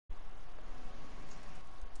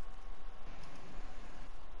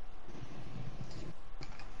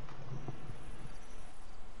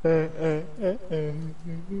This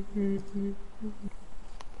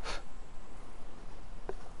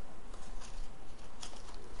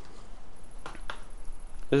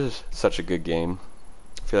is such a good game.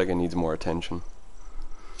 I feel like it needs more attention.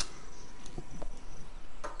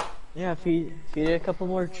 Yeah, feed it a couple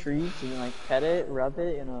more treats and like pet it, rub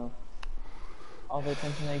it, you know, all the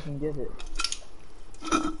attention that you can give it.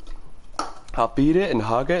 I'll feed it and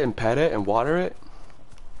hug it and pet it and water it.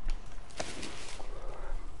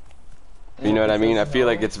 You know what I mean? I feel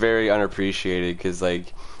like it's very unappreciated because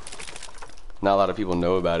like not a lot of people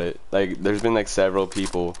know about it. Like there's been like several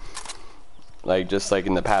people like just like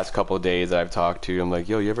in the past couple of days that I've talked to. I'm like,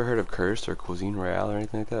 yo, you ever heard of CRSED or Cuisine Royale or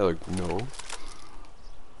anything like that? They're like, no.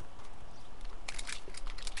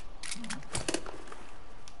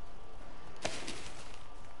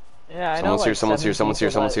 Yeah, I know. Someone's here.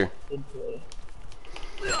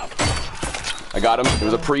 I got him. It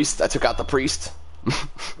was a priest. I took out the priest.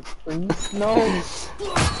 Priest? No.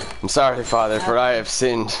 I'm sorry, Father, for I have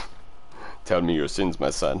sinned. Tell me your sins,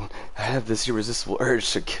 my son. I have this irresistible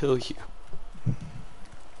urge to kill you.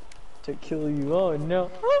 To kill you? Oh no.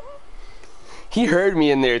 He heard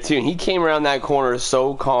me in there too, and he came around that corner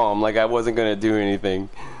so calm, like I wasn't gonna do anything.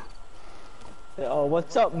 Oh,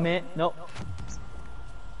 what's up, man? Nope.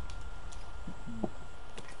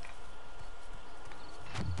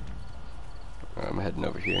 I'm heading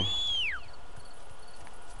over here.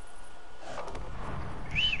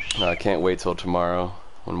 No, I can't wait till tomorrow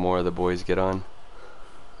when more of the boys get on.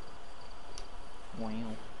 Wow.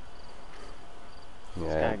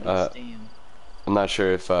 Yeah. I'm not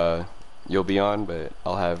sure if you'll be on, but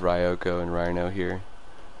I'll have Ryoko and Rhino here.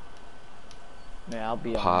 Yeah, I'll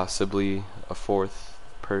be on. Possibly a fourth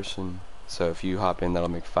person. So if you hop in, that'll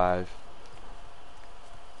make 5.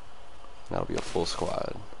 That'll be a full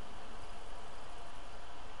squad.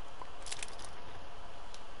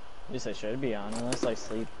 At least I should be on, unless I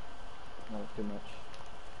sleep. Not too much.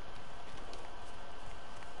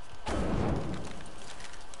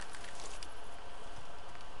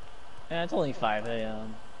 Yeah, it's only 5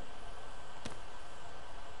 AM.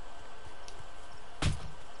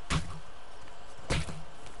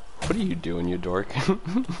 What are you doing, you dork? Talk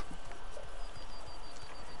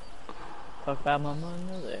about my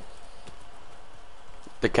mother.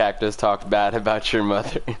 The cactus talked bad about your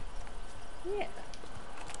mother. Yeah.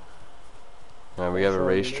 Alright, we have a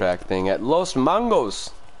racetrack thing at Los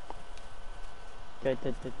Mangos.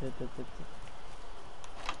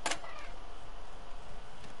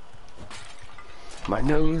 My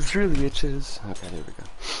nose really itches. Okay, here we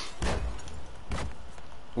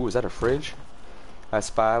go. Ooh, is that a fridge? I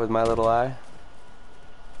spy with my little eye.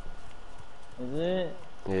 Is it?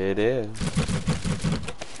 It is.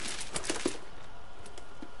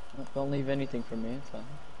 Don't leave anything for me, it's fine.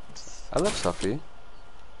 I love stuff for you.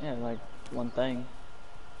 Yeah, like one thing.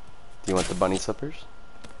 Do you want the bunny slippers?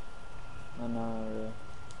 No, no, really.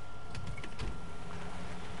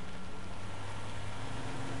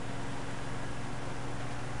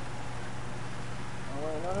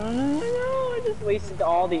 No, I just wasted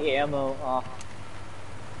all the ammo. Oh.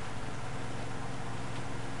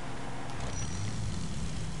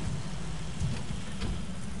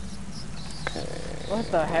 Okay. What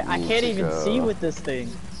the heck? I can't even see with this thing.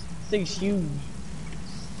 This thing's huge.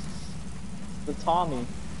 The Tommy.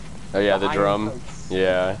 Oh yeah, the drum.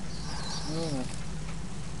 Yeah. Mm.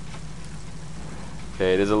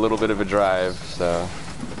 Okay, it is a little bit of a drive, so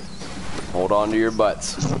hold on to your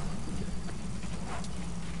butts.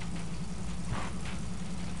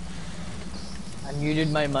 I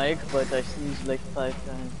muted my mic, but I sneezed like 5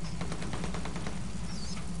 times.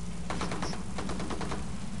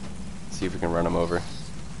 See if we can run him over.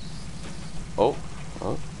 Oh,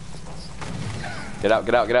 oh. Get out,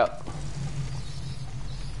 get out, get out.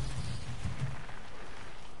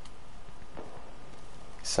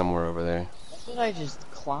 Somewhere over there. What did I just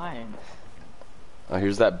climb? Oh,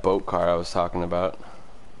 here's that boat car I was talking about.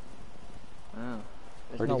 Oh.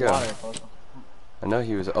 There's Where'd no he go? water. I know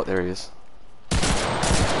he was. Oh, there he is.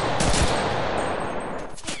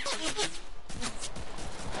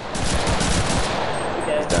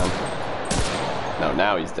 He's down. No,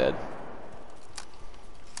 now he's dead.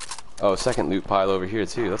 Oh, second loot pile over here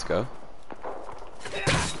too. Let's go.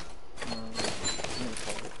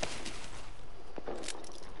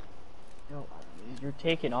 Yo, you're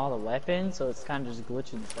taking all the weapons, so it's kind of just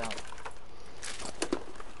glitching this out.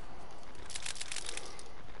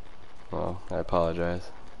 Well, I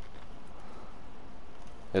apologize.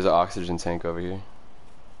 There's an oxygen tank over here.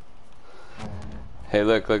 Hey,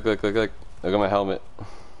 look, look, look, look, look. Look at my helmet.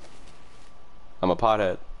 I'm a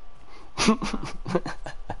pothead.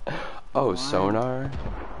 Oh, sonar.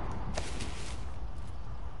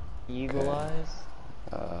 Eagle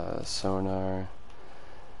eyes. Sonar.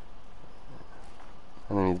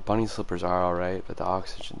 I mean, the bunny slippers are alright, but the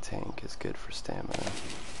oxygen tank is good for stamina.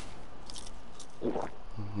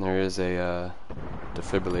 There is a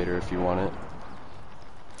defibrillator if you want it.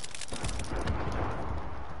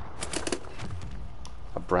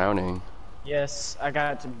 A Browning. Yes, I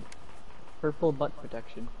got purple butt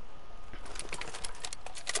protection.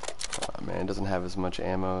 Oh, man, it doesn't have as much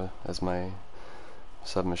ammo as my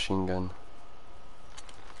submachine gun.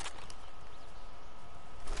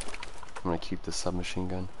 I'm gonna keep the submachine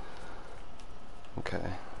gun. Okay.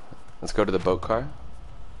 Let's go to the boat car.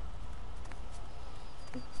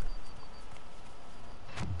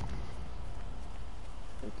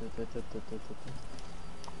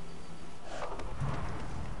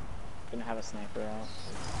 Gonna have a sniper out.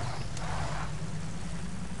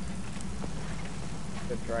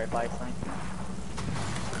 Good drive-by sniper.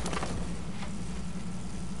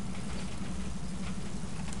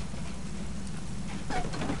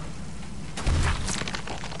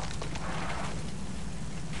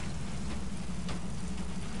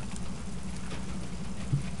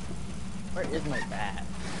 Where is my bat?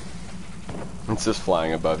 It's just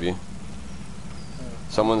flying above you.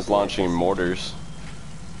 Someone's launching mortars.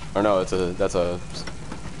 Or no, that's a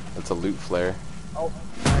loot flare. Oh,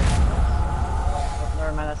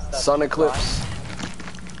 never mind. That's Sun eclipse.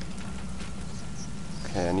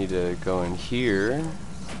 Okay, I need to go in here.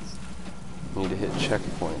 I need to hit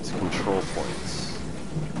checkpoints, control points.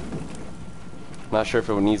 Not sure if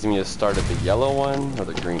it needs me to start at the yellow one or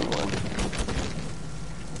the green one.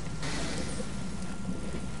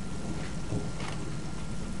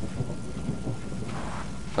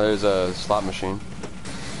 Oh, there's a slot machine.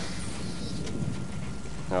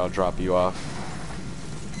 There, I'll drop you off.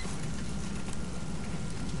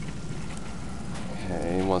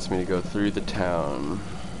 Okay, he wants me to go through the town.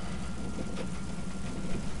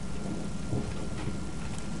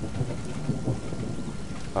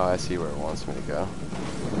 Oh, I see where it wants me to go.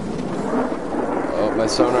 Oh, my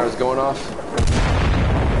sonar is going off.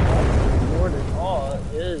 Oh,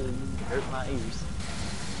 it is. Hurt my ears.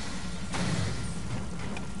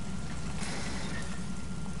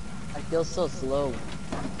 I feel so slow.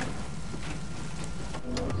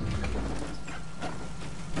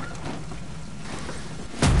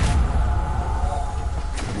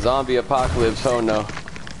 Zombie apocalypse, oh no.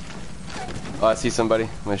 Oh, I see somebody.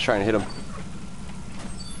 I'm gonna try and hit him.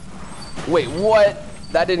 Wait, what?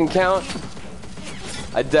 That didn't count?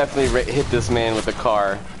 I definitely hit this man with a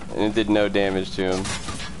car, and it did no damage to him.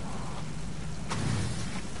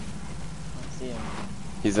 I see him.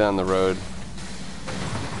 He's on the road.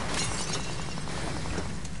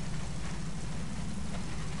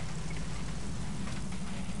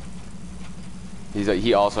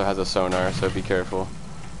 He also has a sonar, so be careful.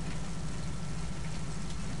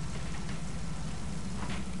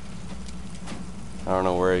 I don't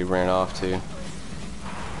know where he ran off to.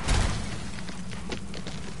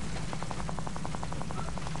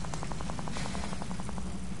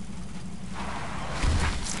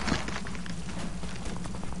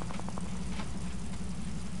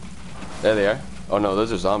 There they are. Oh no,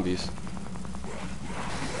 those are zombies.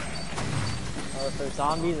 Oh, if they're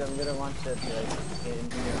zombies, I'm gonna want to like get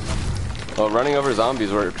in here. Well, running over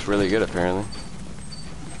zombies works really good, apparently.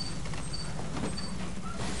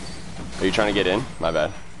 Are you trying to get in? My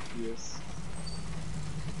bad. Yes.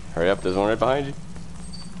 Hurry up, there's one right behind you.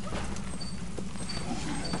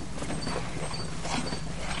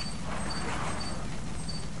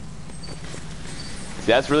 See,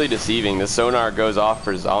 that's really deceiving. The sonar goes off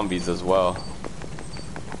for zombies as well.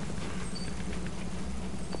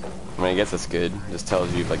 I mean, I guess that's good. It just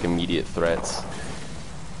tells you like immediate threats.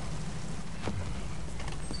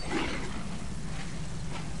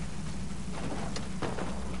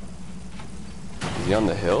 Is he on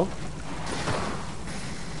the hill?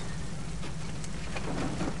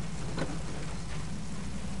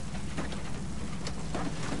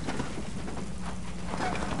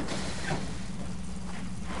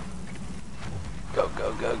 Go,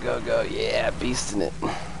 go, go, go, go. Yeah, beasting it.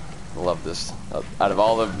 Love this. Out of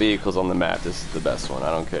all the vehicles on the map, this is the best one. I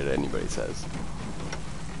don't care what anybody says.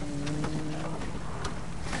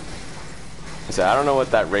 I don't know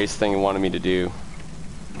what that race thing wanted me to do.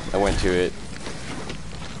 I went to it.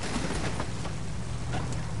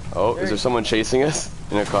 Oh, is there someone chasing us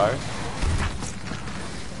in a car?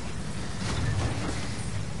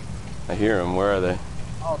 I hear them. Where are they?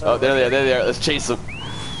 Oh, there they are. There they are. Let's chase them.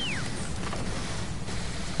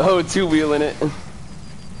 Oh, two-wheeling it.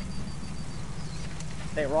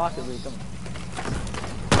 Hey, Rocket League, come on.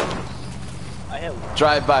 I hit one.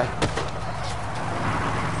 Drive by.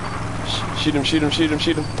 Shoot him, shoot him, shoot him,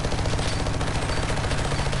 shoot him.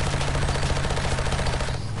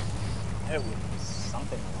 It was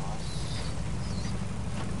something a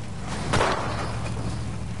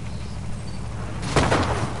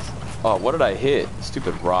lot. Oh, what did I hit?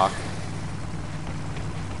 Stupid rock.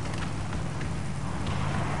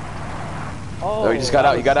 Oh, he just got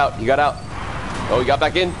out, he got out, he got out. Oh, he got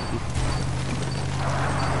back in.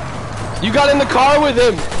 You got in the car with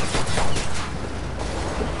him!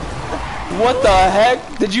 What the heck?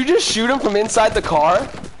 Did you just shoot him from inside the car?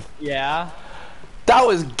 Yeah. That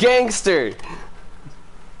was gangster!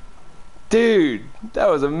 Dude, that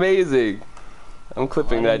was amazing. I'm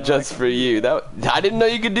clipping that just for you. I didn't know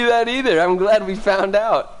you could do that either. I'm glad we found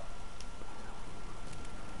out.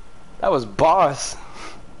 That was boss.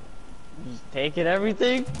 Just taking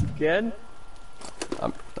everything? Good?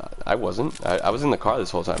 I wasn't. I was in the car this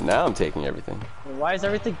whole time. Now I'm taking everything. Why is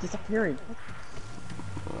everything disappearing?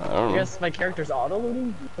 I don't know. I guess my character's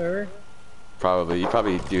auto-looting? Or... Probably. You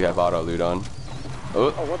probably do have auto loot on.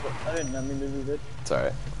 Oh, Oh, what the? I didn't mean to do that. it's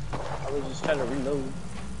alright. I was just trying to reload.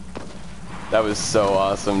 That was so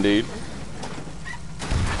awesome, dude.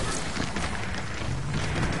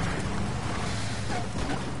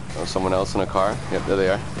 Oh, someone else in a car? Yep, there they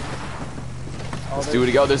are. Let's do it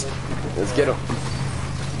again. Let's get him.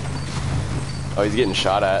 Oh, he's getting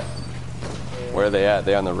shot at. Where are they at?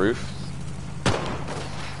 They on the roof?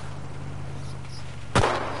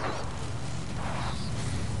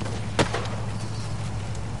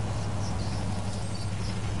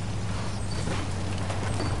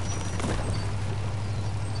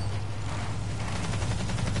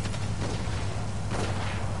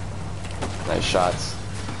 Nice shots.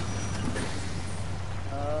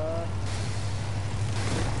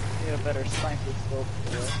 Get a better sniper scope for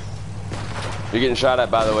this. You're getting shot at,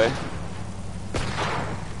 by the way.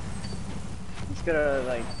 He's gonna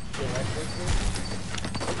like get electric.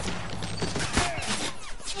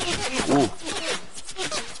 Ooh.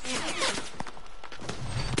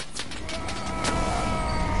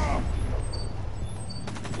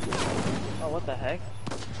 Oh, what the heck?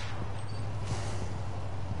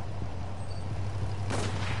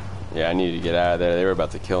 Yeah, I needed to get out of there. They were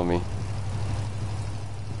about to kill me.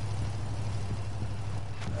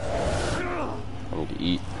 I need to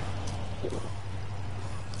eat.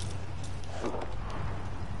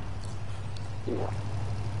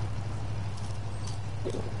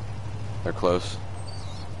 They're close.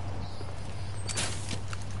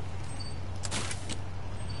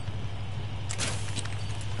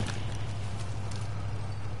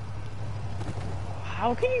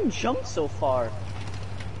 How can you jump so far?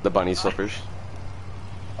 The bunny slippers.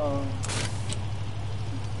 I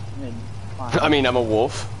mean, fine. I mean, I'm a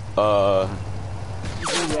wolf. Yeah.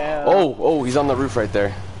 Oh, he's on the roof right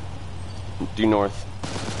there. Due north.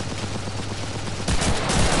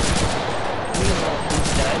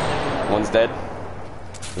 One's dead.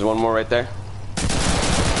 There's one more right there.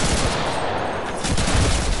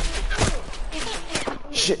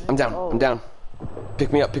 Shit, I'm down. I'm down.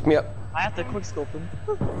 Pick me up. Pick me up. I have to quick scope him.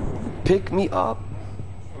 Pick me up.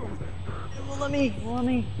 Well, let me.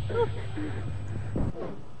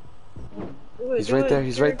 He's right there.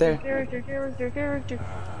 He's right there. Character.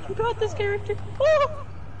 You got this character. Oh.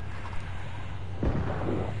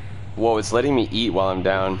 Whoa, it's letting me eat while I'm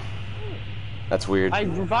down. That's weird. I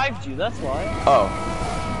revived you, that's why. Oh.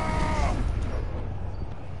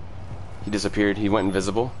 He disappeared. He went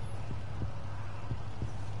invisible.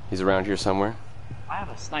 He's around here somewhere. I have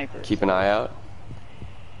a sniper. Keep an eye out.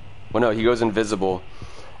 Well, no, he goes invisible,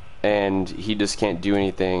 and he just can't do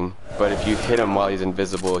anything. But if you hit him while he's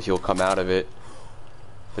invisible, he'll come out of it.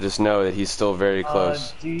 But just know that he's still very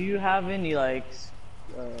close. Do you have any, like,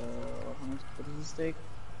 how much, what does this take?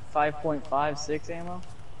 5.56 ammo?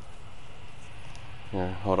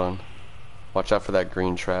 Here, hold on. Watch out for that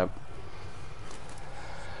green trap.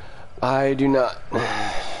 I do not.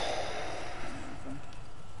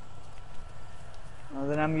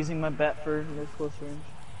 Then I'm using my bat for close range.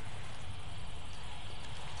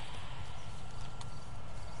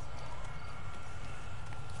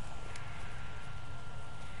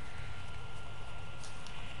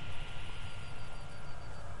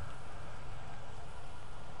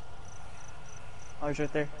 Oh, he's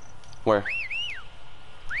right there. Where?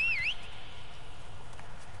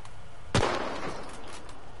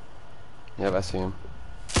 Yep, I see him.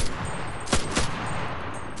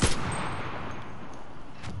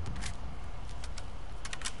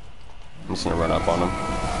 I'm just gonna run up on him.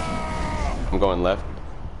 I'm going left.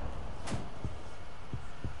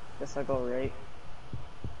 Guess I'll go right.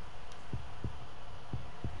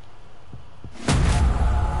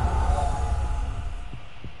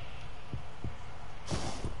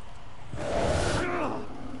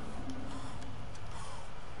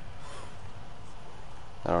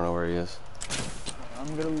 don't know where he is.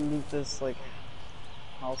 I'm gonna loot this like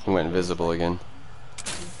house. He went invisible again.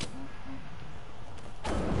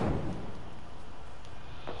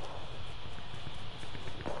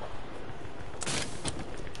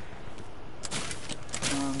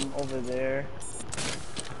 Over there.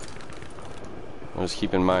 Just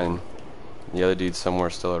keep in mind, the other dude's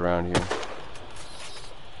somewhere still around here.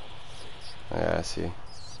 Yeah, I see.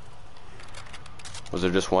 Was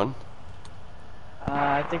there just one?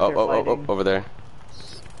 I think they're fighting. Over there.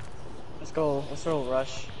 Let's go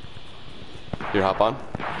rush. Here, hop on.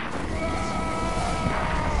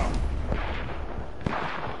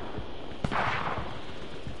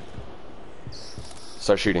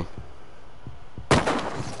 Start shooting.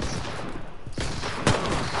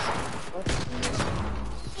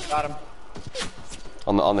 Got him.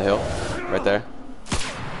 On the hill, right there.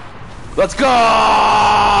 Let's go!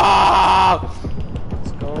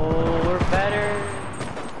 Let's go. We're better.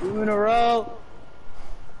 2 in a row.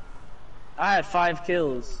 I had 5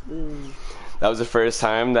 kills. That was the first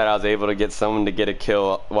time that I was able to get someone to get a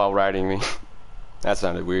kill while riding me. That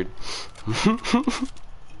sounded weird.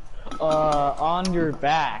 On your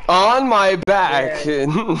back. On my back. Yeah.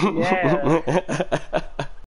 Yeah.